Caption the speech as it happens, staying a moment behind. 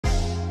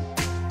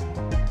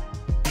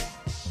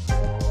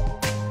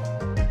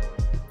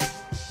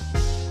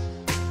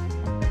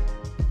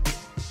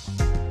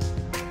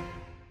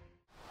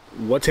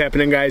What's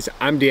happening, guys?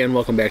 I'm Dan.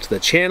 Welcome back to the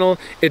channel.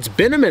 It's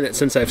been a minute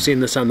since I've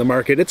seen this on the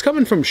market. It's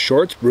coming from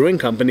Shorts Brewing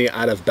Company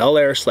out of Bel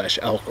Air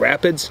 / Elk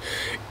Rapids.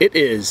 It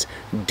is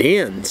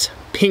Dan's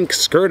Pink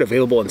Skirt,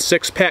 available in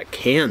 6-pack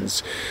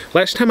cans.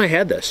 Last time I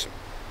had this,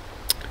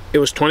 it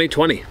was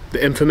 2020,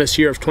 the infamous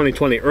year of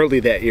 2020, early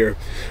that year.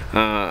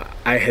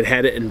 I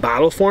had it in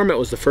bottle form. It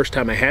was the first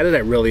time I had it. I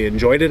really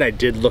enjoyed it. I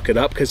did look it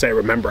up because I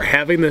remember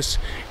having this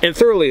and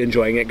thoroughly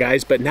enjoying it,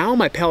 guys. But now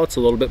my palate's a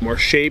little bit more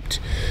shaped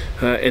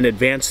and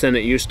advanced than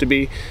it used to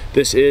be.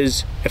 This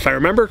is, if I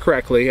remember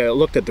correctly, I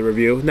looked at the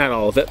review, not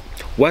all of it,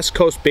 West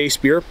Coast base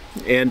beer,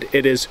 and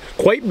it is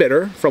quite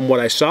bitter from what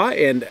I saw,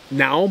 and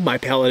now my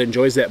palate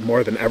enjoys that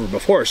more than ever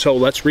before. So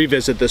let's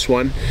revisit this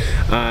one.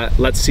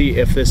 Let's see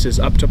if this is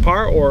up to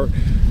par or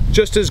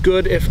just as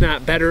good, if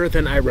not better,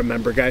 than I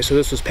remember, guys. So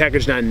this was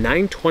packaged on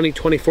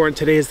 9/20/24, and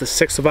today is the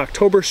 6th of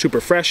October. Super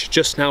fresh.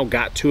 Just now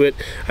got to it.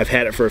 I've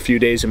had it for a few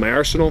days in my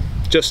arsenal.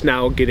 Just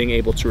now getting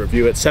able to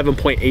review it.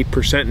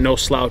 7.8%, no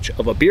slouch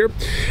of a beer,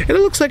 and it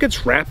looks like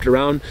it's wrapped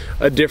around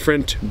a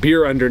different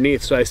beer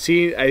underneath. So I've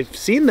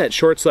seen that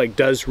Shorts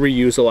does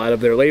reuse a lot of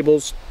their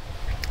labels.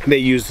 They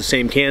use the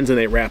same cans and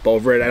they wrap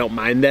over it. I don't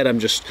mind that. I'm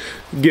just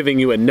giving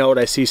you a note.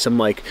 I see some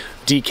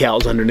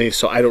decals underneath,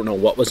 so I don't know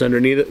what was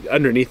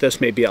underneath this.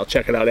 Maybe I'll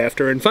check it out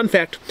after. And fun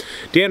fact,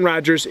 Dan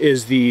Rogers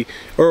is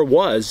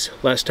was,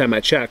 last time I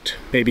checked,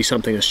 maybe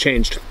something has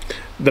changed,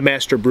 the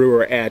master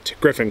brewer at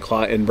Griffin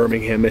in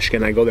Birmingham,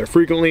 Michigan. I go there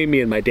frequently.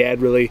 Me and my dad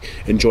really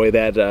enjoy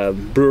that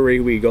brewery.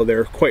 We go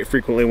there quite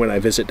frequently when I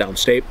visit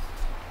downstate.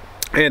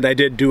 And I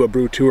did do a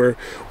brew tour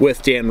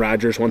with Dan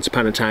Rogers once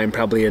upon a time,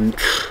 probably in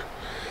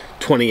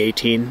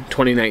 2018,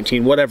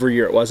 2019, whatever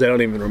year it was, I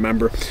don't even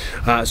remember.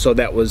 So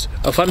that was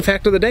a fun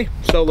fact of the day.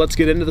 So let's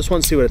get into this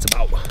one, see what it's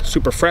about.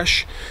 Super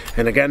fresh,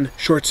 and again,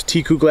 Shorts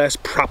Tiku glass,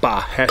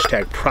 Prapa,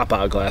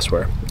 #Prapa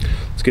glassware.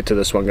 Let's get to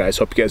this one, guys.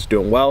 Hope you guys are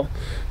doing well.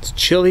 It's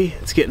chilly,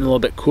 it's getting a little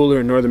bit cooler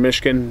in northern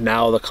Michigan.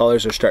 Now the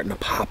colors are starting to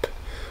pop.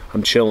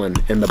 I'm chilling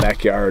in the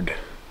backyard,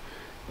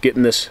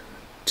 getting this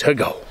to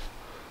go.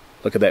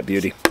 Look at that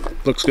beauty.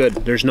 Looks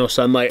good. There's no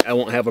sunlight. I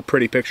won't have a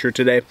pretty picture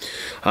today.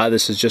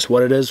 This is just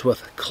what it is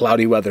with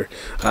cloudy weather.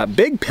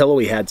 Big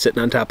pillowy head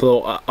sitting on top, a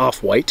little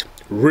off-white.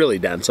 Really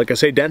dense. Like I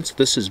say dense,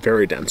 this is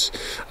very dense.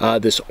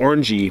 This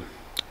orangey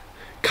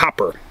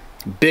copper.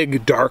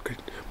 Big, dark,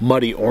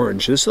 muddy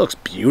orange. This looks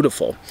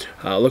beautiful.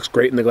 Looks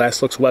great in the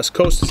glass. Looks West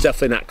Coast. It's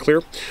definitely not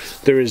clear.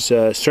 There is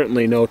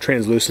certainly no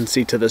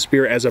translucency to this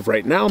beer as of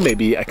right now.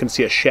 Maybe I can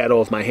see a shadow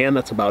of my hand.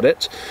 That's about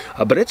it.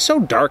 But it's so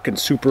dark and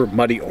super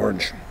muddy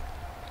orange.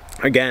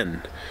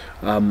 Again,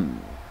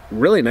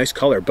 really nice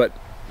color, but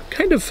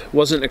kind of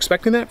wasn't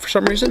expecting that for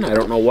some reason. I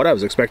don't know what I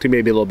was expecting.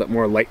 Maybe a little bit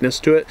more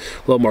lightness to it,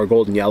 a little more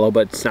golden yellow,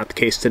 but it's not the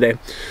case today.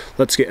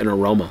 Let's get an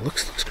aroma.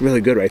 Looks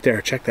really good right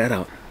there. Check that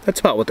out.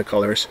 That's about what the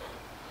color is.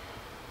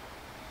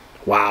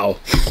 Wow.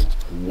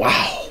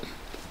 Wow.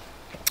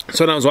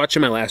 So when I was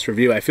watching my last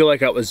review, I feel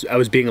like I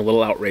was being a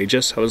little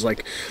outrageous. I was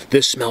like,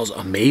 this smells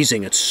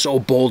amazing. It's so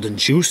bold and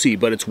juicy,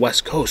 but it's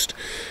West Coast.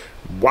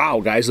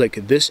 Wow, guys,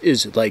 this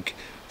is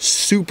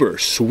super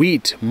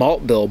sweet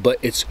malt bill, but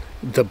it's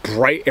the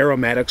bright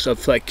aromatics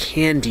of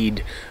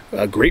candied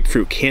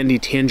grapefruit,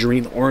 candied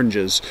tangerine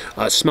oranges.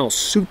 Smells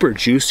super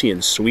juicy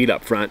and sweet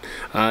up front.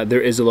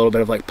 There is a little bit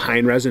of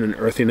pine resin and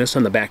earthiness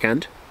on the back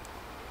end,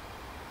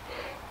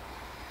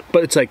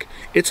 but it's like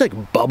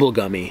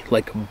bubblegummy,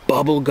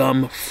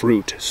 bubblegum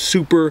fruit,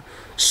 super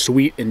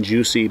sweet and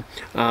juicy.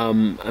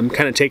 I'm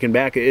kind of taken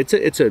back.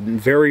 It's a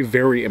very,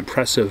 very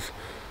impressive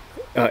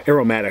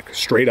aromatic,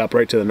 straight up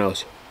right to the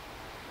nose.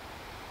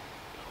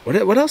 What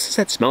else does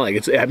that smell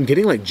like? I'm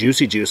getting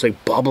juicy juice,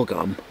 like bubble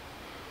gum.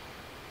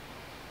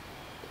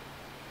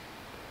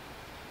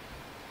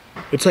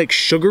 It's like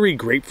sugary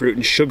grapefruit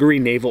and sugary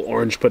navel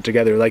orange put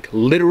together, like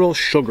literal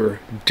sugar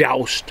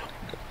doused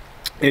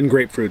in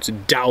grapefruits,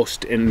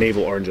 doused in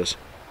navel oranges.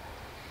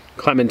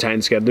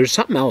 Clementine skin. There's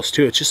something else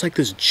too. It's just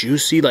this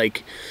juicy,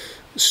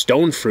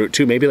 stone fruit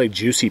too, maybe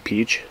juicy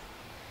peach.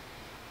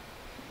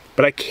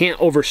 But I can't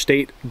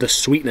overstate the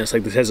sweetness.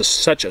 This has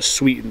such a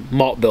sweet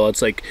malt bill.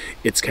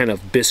 It's kind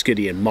of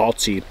biscuity and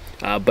malty,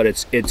 but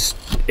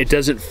it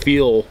doesn't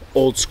feel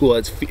old school.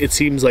 It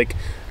seems like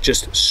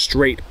just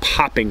straight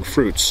popping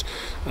fruits,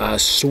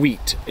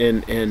 sweet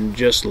and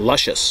just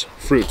luscious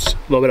fruits. A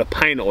little bit of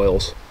pine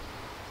oils,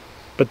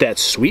 but that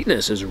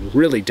sweetness is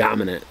really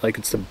dominant.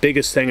 It's the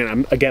biggest thing.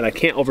 And I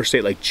can't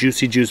overstate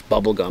juicy juice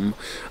bubblegum.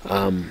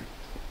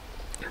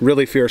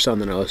 Really fierce on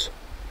the nose.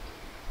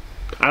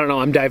 I don't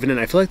know, I'm diving in.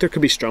 I feel like there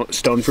could be stone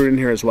fruit in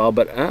here as well,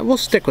 but we'll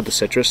stick with the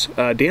citrus.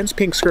 Dan's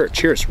Pink Skirt,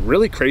 cheers.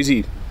 Really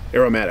crazy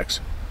aromatics.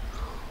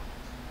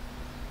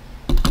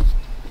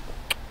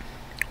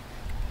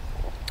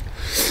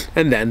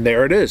 And then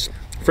there it is.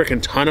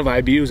 Freaking ton of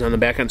IBUs on the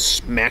back end,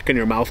 smacking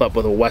your mouth up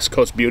with a West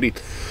Coast beauty.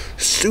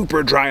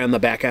 Super dry on the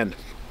back end.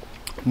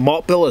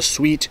 Malt bill is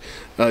sweet,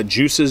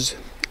 juices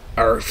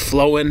are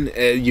flowing.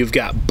 You've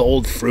got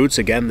bold fruits.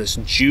 Again, this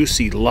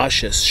juicy,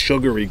 luscious,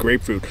 sugary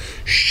grapefruit,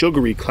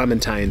 sugary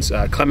clementines,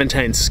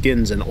 clementine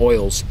skins and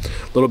oils.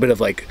 A little bit of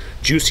like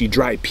juicy,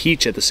 dry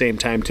peach at the same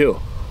time too.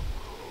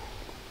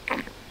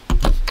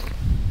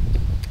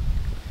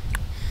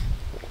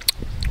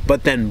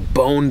 But then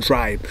bone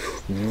dry,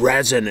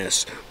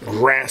 resinous,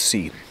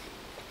 grassy,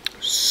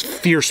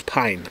 fierce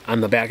pine on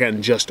the back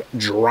end, just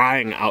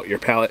drying out your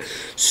palate.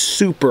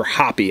 Super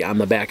hoppy on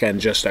the back end,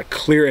 just a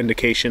clear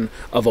indication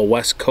of a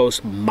West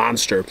Coast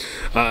monster.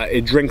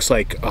 It drinks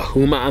like a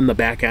Huma on the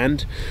back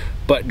end,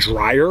 but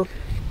drier.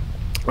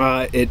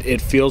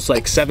 It feels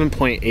like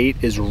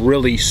 7.8 is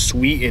really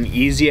sweet and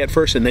easy at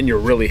first, and then you're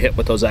really hit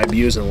with those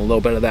IBUs and a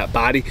little bit of that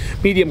body.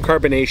 Medium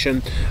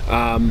carbonation.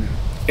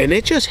 And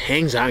it just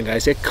hangs on,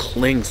 guys. It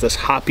clings. This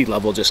hoppy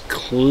level just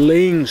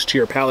clings to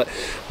your palate.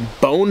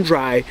 Bone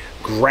dry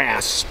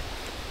grass,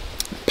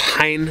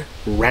 pine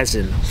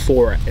resin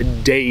for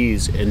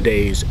days and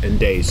days and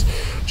days.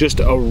 Just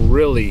a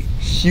really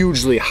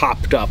hugely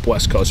hopped up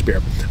West Coast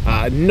beer.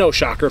 No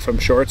shocker from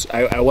Shorts.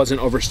 I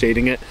wasn't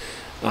overstating it.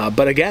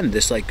 But again,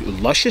 this like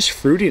luscious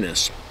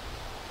fruitiness,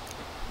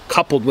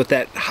 coupled with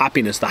that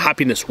hoppiness, the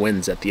hoppiness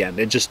wins at the end.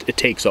 It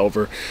takes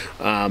over.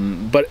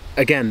 But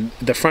again,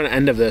 the front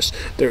end of this,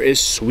 there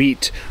is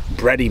sweet,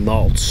 bready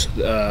malts.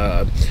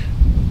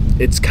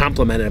 It's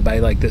complemented by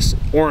like this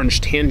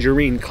orange,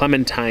 tangerine,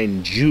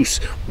 clementine juice,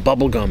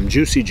 bubblegum,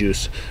 juicy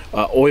juice,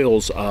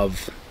 oils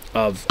of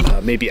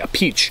maybe a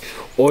peach,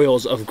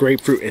 oils of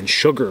grapefruit and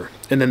sugar.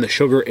 And then the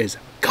sugar is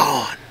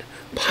gone.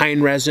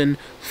 Pine resin,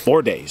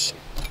 4 days.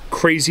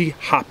 Crazy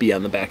hoppy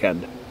on the back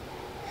end.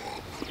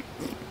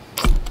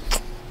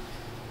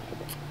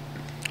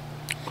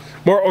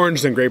 More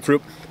orange than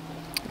grapefruit,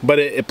 but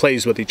it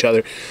plays with each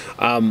other.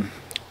 I'm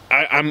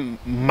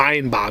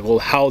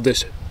mind-boggled how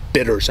this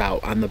bitters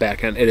out on the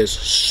back end. It is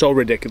so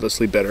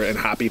ridiculously bitter and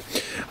hoppy,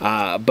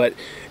 but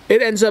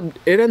it ends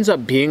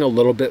up being a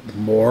little bit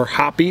more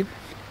hoppy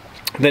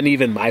than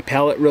even my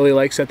palate really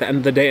likes at the end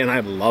of the day. And I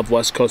love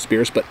West Coast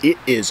beers, but it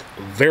is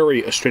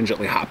very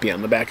astringently hoppy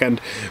on the back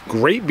end.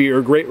 Great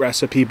beer, great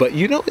recipe, but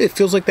you know, it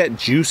feels like that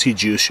juicy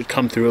juice should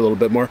come through a little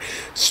bit more.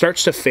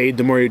 Starts to fade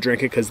the more you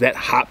drink it, because that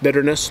hop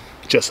bitterness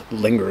just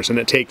lingers and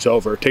it takes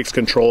over, it takes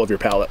control of your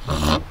palate.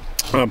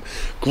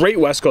 Great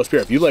West Coast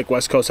beer. If you like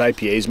West Coast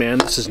IPAs, man,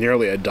 this is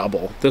nearly a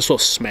double. This will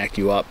smack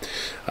you up.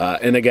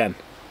 And again,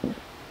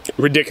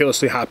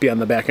 ridiculously hoppy on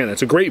the back end.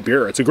 It's a great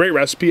beer. It's a great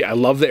recipe. I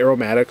love the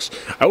aromatics.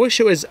 I wish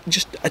it was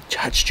just a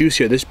touch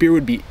juicier. This beer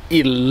would be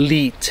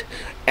elite,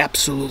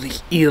 absolutely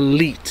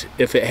elite,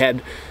 if it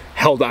had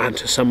held on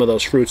to some of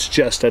those fruits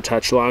just a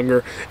touch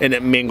longer and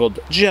it mingled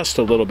just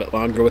a little bit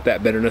longer with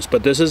that bitterness.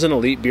 But this is an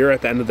elite beer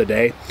at the end of the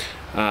day.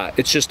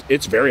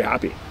 It's very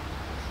hoppy.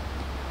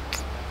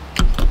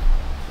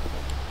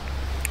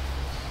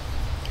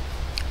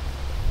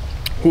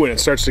 Ooh, and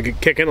it starts to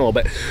kick in a little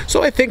bit.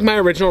 So I think my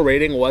original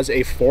rating was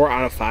a 4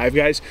 out of 5,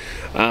 guys.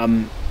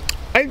 I'm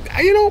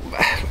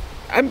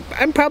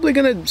probably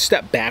gonna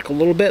step back a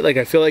little bit. Like,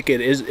 I feel like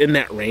it is in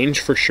that range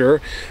for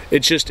sure. It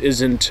just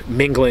isn't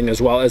mingling as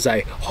well as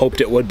I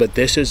hoped it would. But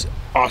this is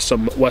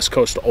awesome West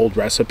Coast old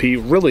recipe.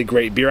 Really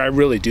great beer. I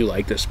really do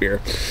like this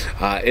beer.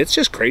 It's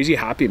just crazy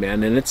hoppy,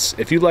 man. And it's,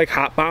 if you like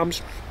hop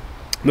bombs,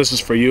 this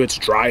is for you. It's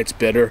dry, it's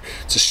bitter,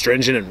 it's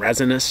astringent and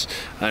resinous,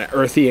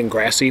 earthy and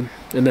grassy,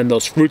 and then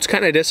those fruits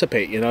kind of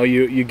dissipate. You know,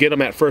 you get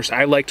them at first.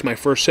 I liked my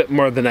first sip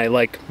more than I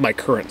like my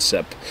current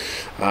sip.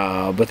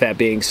 With that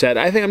being said,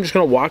 I think I'm just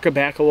going to walk it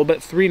back a little bit.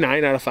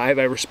 3.9 out of 5.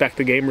 I respect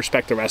the game,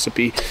 respect the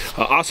recipe.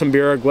 Awesome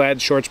beer. Glad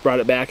Shorts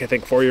brought it back, I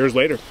think, 4 years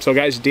later. So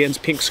guys, Dan's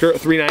Pink Skirt,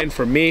 3.9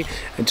 from me.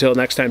 Until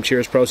next time,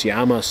 cheers, pros,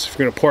 yamas. If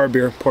you're going to pour a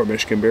beer, pour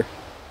Michigan beer.